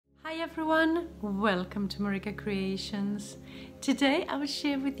Hi everyone, welcome to MarikaCreations. Today I will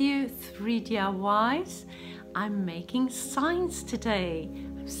share with you 3 DIYs. I'm making signs today.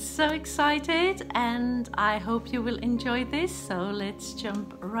 I'm so excited and I hope you will enjoy this, so let's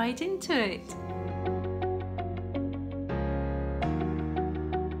jump right into it.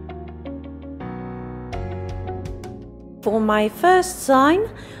 For my first sign,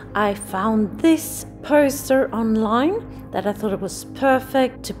 I found this poster online that I thought it was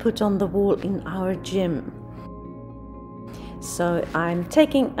perfect to put on the wall in our gym. So I'm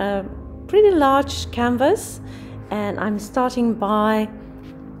taking a pretty large canvas and I'm starting by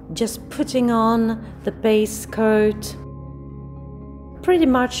just putting on the base coat, pretty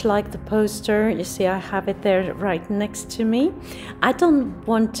much like the poster. You see I have it there right next to me. I don't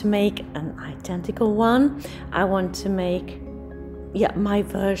want to make an identical one. I want to make my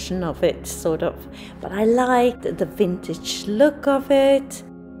version of it, sort of, but I like the vintage look of it,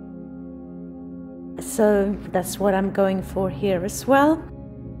 so that's what I'm going for here as well.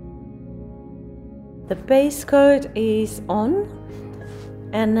 The base coat is on,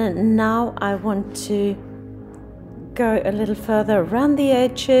 and now I want to go a little further around the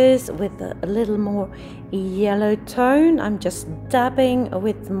edges with a little more yellow tone. I'm just dabbing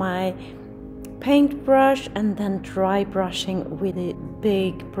with my paintbrush and then dry brushing with a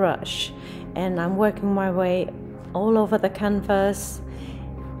big brush, and I'm working my way all over the canvas,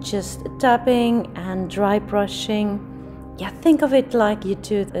 just dabbing and dry brushing. Think of it like you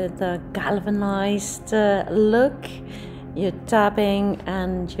do the galvanized look. You're dabbing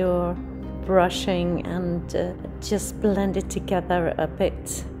and you're brushing and just blend it together a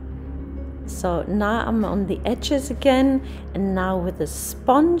bit. So now I'm on the edges again, and now with a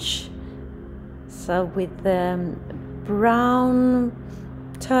sponge. So with the brown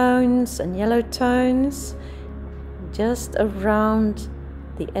tones and yellow tones just around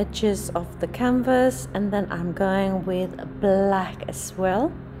the edges of the canvas, and then I'm going with black as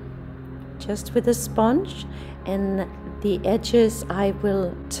well, just with a sponge, and the edges I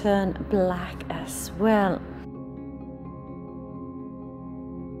will turn black as well.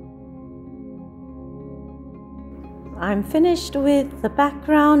 I'm finished with the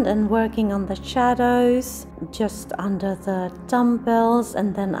background and working on the shadows just under the dumbbells,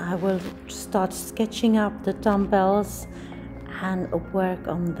 and then I will start sketching up the dumbbells and work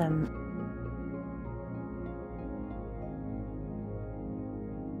on them.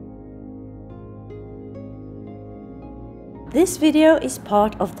 This video is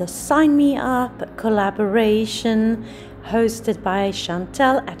part of the Sign Me Up collaboration hosted by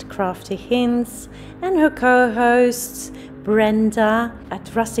Shantell at Crafty Hints and her co-hosts Brenda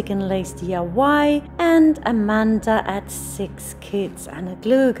at Rustic and Lace DIY and Amanda at 6 Kids and a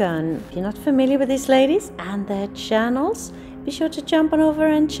Glue Gun. If you're not familiar with these ladies and their channels, be sure to jump on over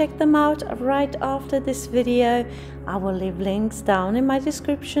and check them out right after this video. I will leave links down in my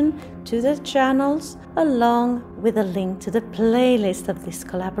description to their channels, along with a link to the playlist of this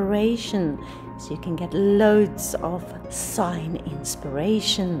collaboration, so you can get loads of sign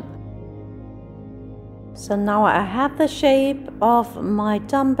inspiration. So now I have the shape of my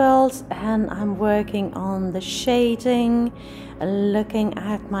dumbbells and I'm working on the shading, looking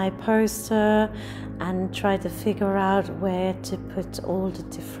at my poster and try to figure out where to put all the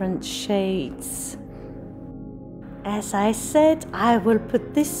different shades. As I said, I will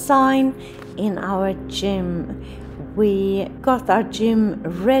put this sign in our gym. We got our gym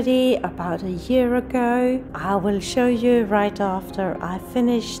ready about a year ago. I will show you right after I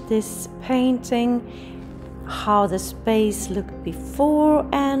finish this painting how the space looked before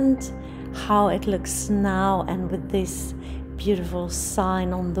and how it looks now, and with this beautiful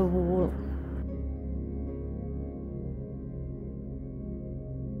sign on the wall.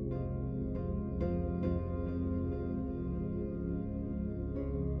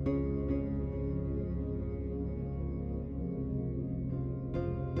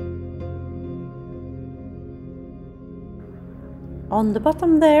 On the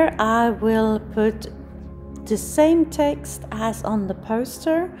bottom there I will put the same text as on the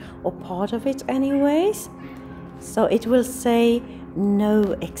poster, or part of it anyways. So it will say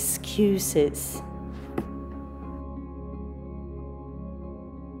no excuses.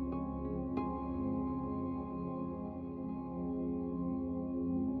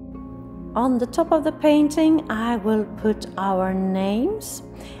 On the top of the painting I will put our names,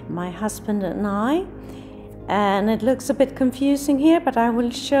 my husband and I. And it looks a bit confusing here, but I will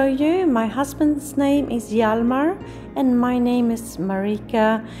show you. My husband's name is Hjalmar and my name is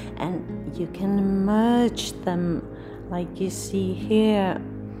Marika, and you can merge them like you see here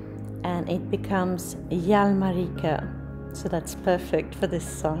and it becomes Hjalmarika. So that's perfect for this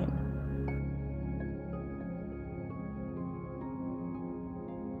sign.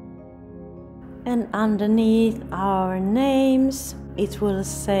 And underneath our names, it will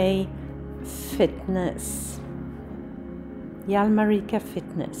say fitness. Marika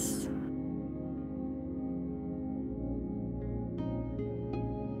Fitness.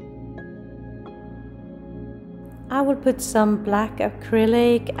 I will put some black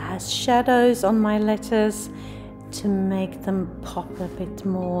acrylic as shadows on my letters to make them pop a bit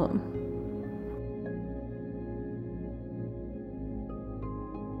more.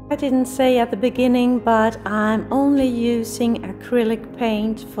 I didn't say at the beginning, but I'm only using acrylic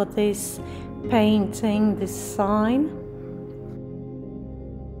paint for this painting, this sign.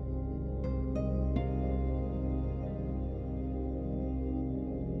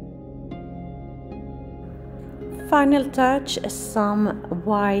 Final touch, some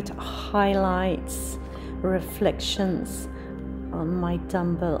white highlights, reflections on my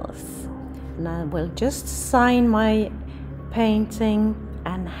dumbbells. And I will just sign my painting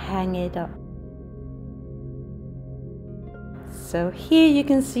and hang it up. So here you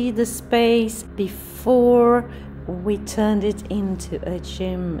can see the space before we turned it into a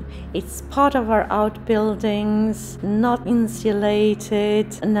gym. It's part of our outbuildings, not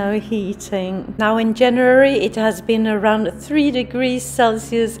insulated, no heating. Now in January it has been around 3 degrees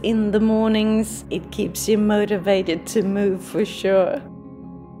Celsius in the mornings. It keeps you motivated to move for sure.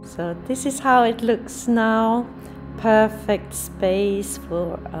 So this is how it looks now. Perfect space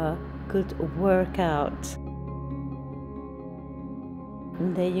for a good workout.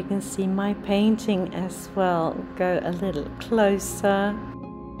 And there you can see my painting as well. Go a little closer.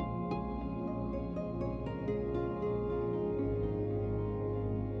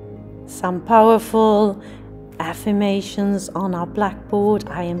 Some powerful affirmations on our blackboard.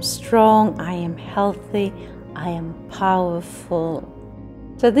 I am strong, I am healthy, I am powerful.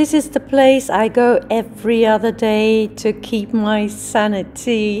 So this is the place I go every other day to keep my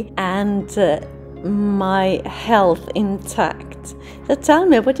sanity and my health intact. So tell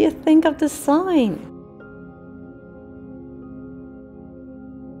me, what do you think of the sign?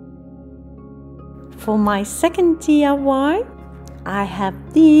 For my second DIY, I have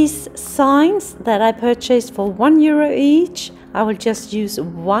these signs that I purchased for €1 each. I will just use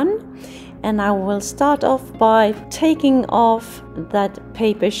one. And I will start off by taking off that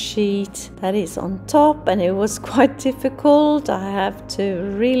paper sheet that is on top, and it was quite difficult. I have to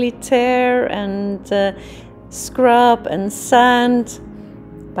really tear and scrub and sand,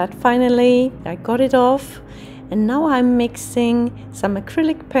 but finally I got it off. And now I'm mixing some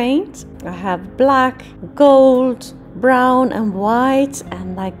acrylic paint. I have black, gold, brown and white,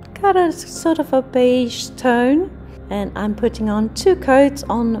 and I got a sort of a beige tone. And I'm putting on 2 coats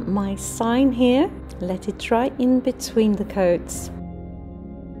on my sign here. Let it dry in between the coats.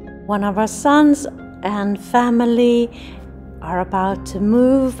 One of our sons and family are about to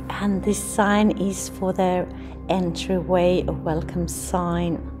move, and this sign is for their entryway, a welcome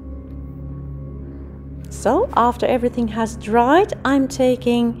sign. So after everything has dried, I'm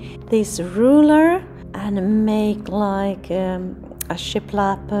taking this ruler and make like a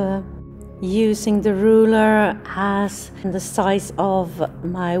shiplap, using the ruler as the size of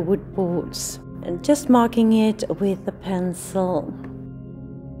my wood boards and just marking it with a pencil.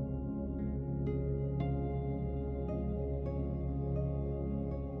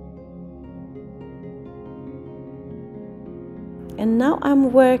 And now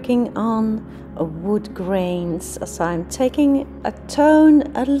I'm working on wood grains, so I'm taking a tone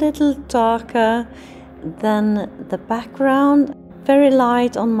a little darker than the background. Very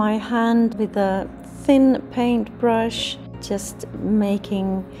light on my hand with a thin paintbrush, just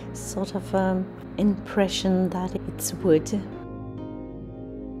making sort of an impression that it's wood.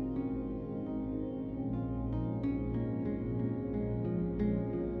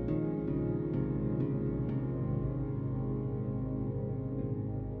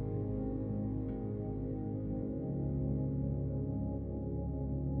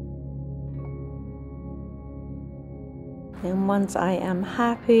 And once I am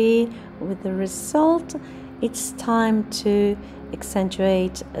happy with the result, it's time to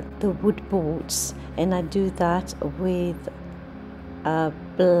accentuate the wood boards, and I do that with a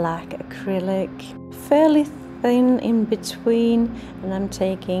black acrylic, fairly thin in between, and I'm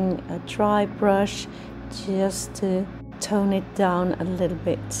taking a dry brush just to tone it down a little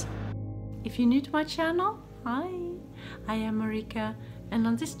bit. If you're new to my channel, hi, I am Marika, and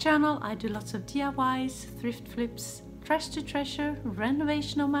on this channel I do lots of DIYs, thrift flips, trash to treasure,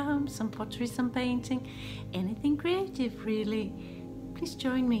 renovation of my home, some pottery, some painting, anything creative really. Please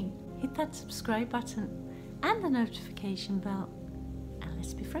join me, hit that subscribe button and the notification bell, and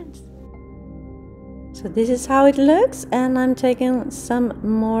let's be friends. So this is how it looks, and I'm taking some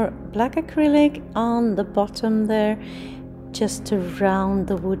more black acrylic on the bottom there just to round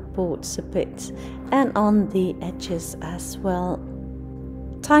the wood boards a bit, and on the edges as well.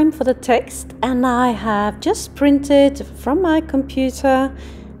 Time for the text, and I have just printed from my computer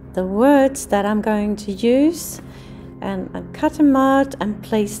the words that I'm going to use, and I've cut them out and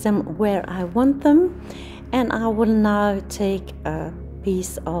placed them where I want them. And I will now take a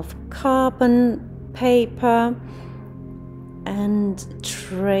piece of carbon paper and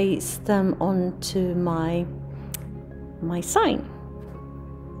trace them onto my sign.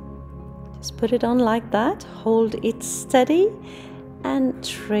 Just put it on like that, hold it steady, and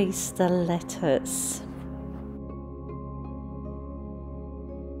trace the letters.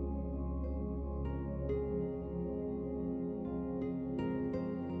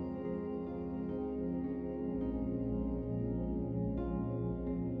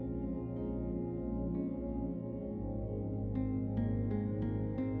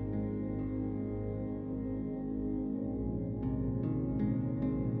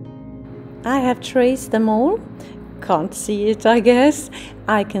 I have traced them all. Can't see it, I guess.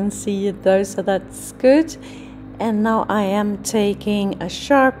 I can see it though, so that's good. And now I am taking a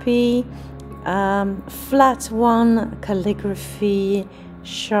Sharpie, flat one, calligraphy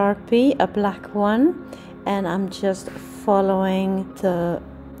Sharpie, a black one, and I'm just following the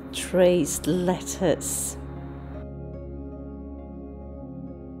traced letters.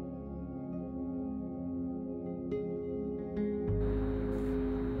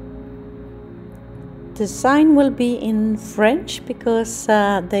 The sign will be in French because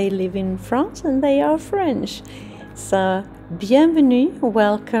they live in France and they are French. So, bienvenue,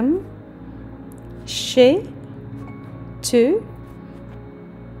 welcome, chez, to,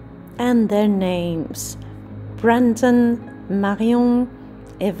 and their names: Brandon, Marion,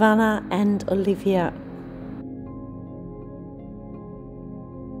 Ivana, and Olivia.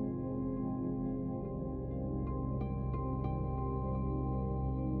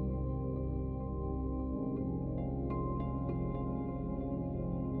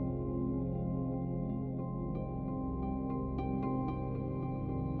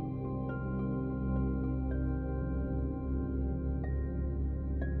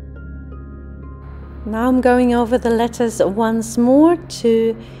 Now I'm going over the letters once more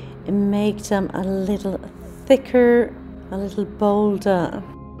to make them a little thicker, a little bolder.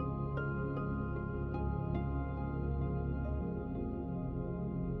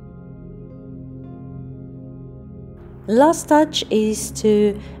 Last touch is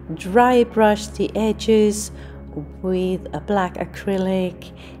to dry brush the edges with a black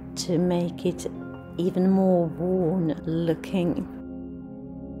acrylic to make it even more worn looking.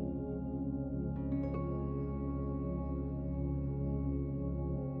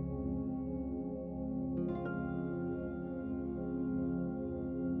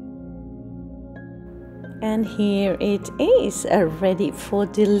 And here it is, ready for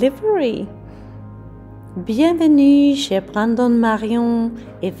delivery. Bienvenue chez Brandon, Marion,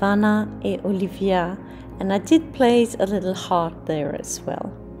 Ivana et Olivia. And I did place a little heart there as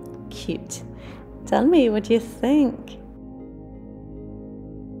well. Cute. Tell me what you think.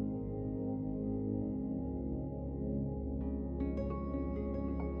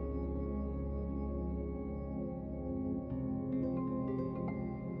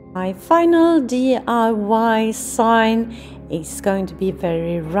 My final DIY sign is going to be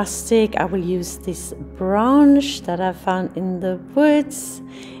very rustic. I will use this branch that I found in the woods.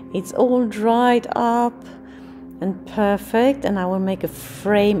 It's all dried up and perfect, and I will make a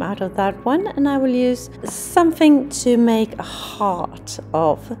frame out of that one, and I will use something to make a heart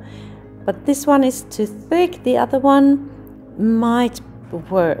of. But this one is too thick, the other one might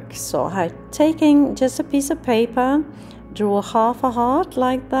work. So I'm taking just a piece of paper, draw half a heart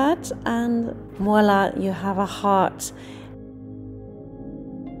like that, and voila, you have a heart.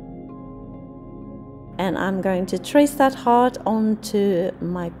 And I'm going to trace that heart onto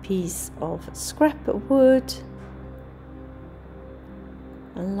my piece of scrap wood,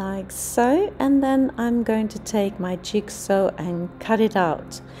 like so, and then I'm going to take my jigsaw and cut it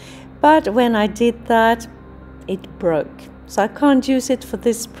out. But when I did that, it broke, so I can't use it for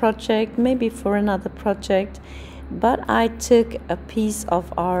this project, maybe for another project. But I took a piece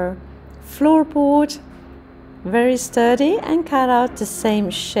of our floorboard, very sturdy, and cut out the same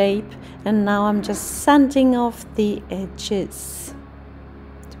shape, and now I'm just sanding off the edges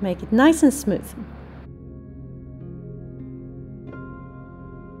to make it nice and smooth.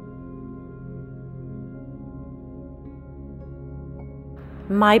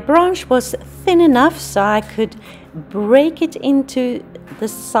 My branch was thin enough so I could break it into the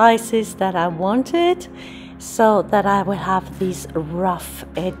sizes that I wanted, so that I will have these rough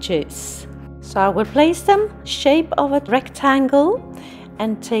edges. So I will place them shape of a rectangle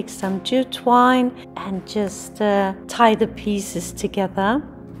and take some jute twine and just tie the pieces together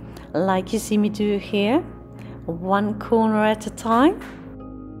like you see me do here, one corner at a time.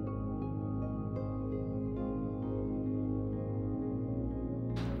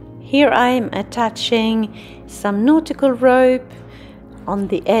 Here I am attaching some nautical rope on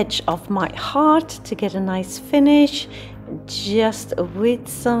the edge of my heart to get a nice finish, just with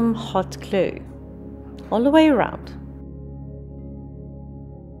some hot glue all the way around.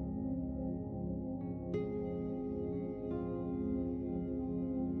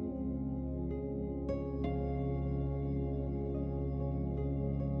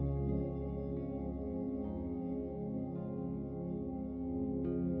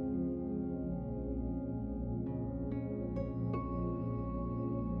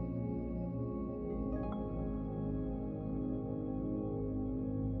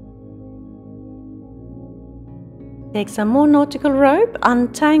 Take some more nautical rope,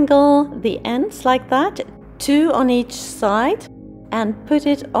 untangle the ends like that, 2 on each side, and put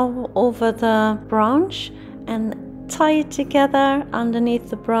it over the branch and tie it together underneath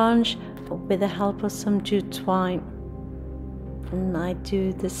the branch with the help of some jute twine. And I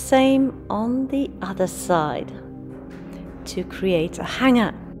do the same on the other side to create a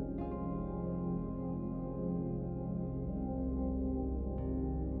hanger.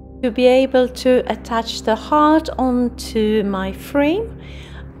 To be able to attach the heart onto my frame,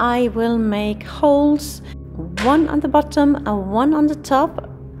 I will make holes, one on the bottom and one on the top.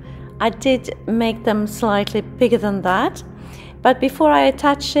 I did make them slightly bigger than that, but before I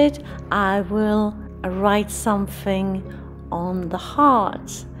attach it, I will write something on the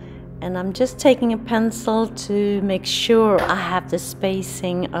heart. And I'm just taking a pencil to make sure I have the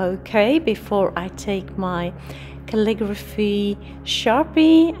spacing okay before I take my calligraphy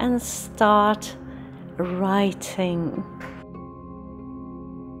Sharpie and start writing.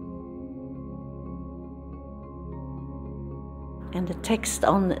 And the text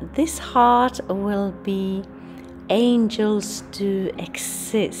on this heart will be "Angels do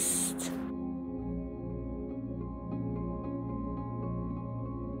exist."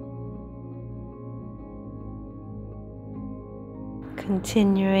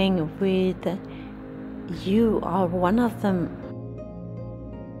 Continuing with "You are one of them."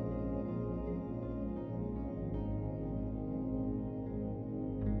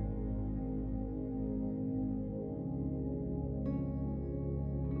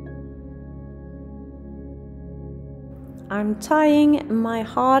 I'm tying my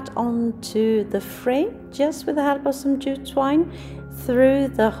heart onto the frame just with the help of some jute twine through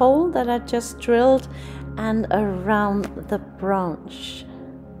the hole that I just drilled and around the branch.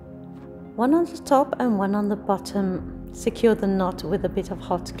 One on the top and one on the bottom. Secure the knot with a bit of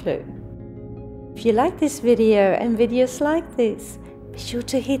hot glue. If you like this video and videos like this, be sure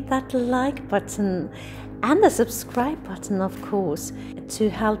to hit that like button and the subscribe button, of course, to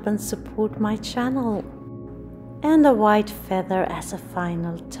help and support my channel. And a white feather as a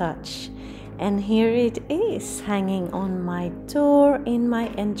final touch. And here it is, hanging on my door in my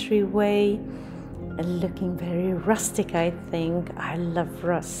entryway. Looking very rustic, I think. I love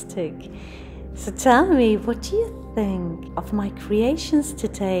rustic. So tell me, what do you think of my creations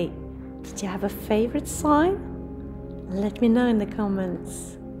today? Did you have a favorite sign? Let me know in the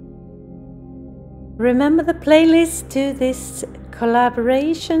comments. Remember the playlist to this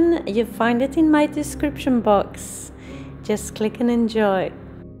collaboration? You find it in my description box. Just click and enjoy.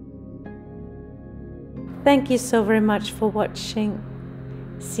 Thank you so very much for watching.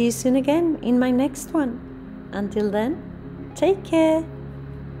 See you soon again in my next one. Until then, take care.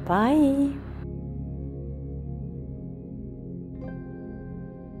 Bye.